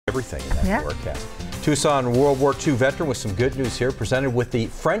everything in that forecast. Tucson World War II veteran with some good news here, presented with the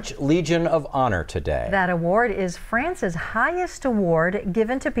French Legion of Honor today. That award is France's highest award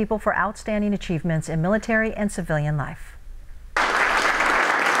given to people for outstanding achievements in military and civilian life.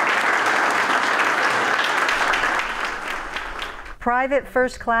 Private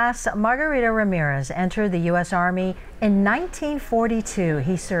First Class Margarita Ramirez entered the U.S. Army in 1942.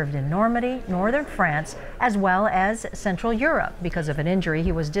 He served in Normandy, northern France, as well as Central Europe. Because of an injury,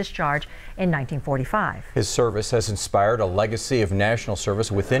 he was discharged in 1945. His service has inspired a legacy of national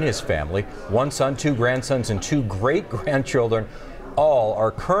service within his family. One son, two grandsons, and two great-grandchildren all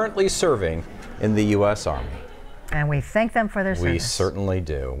are currently serving in the U.S. Army. And we thank them for their service. We certainly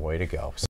do. Way to go.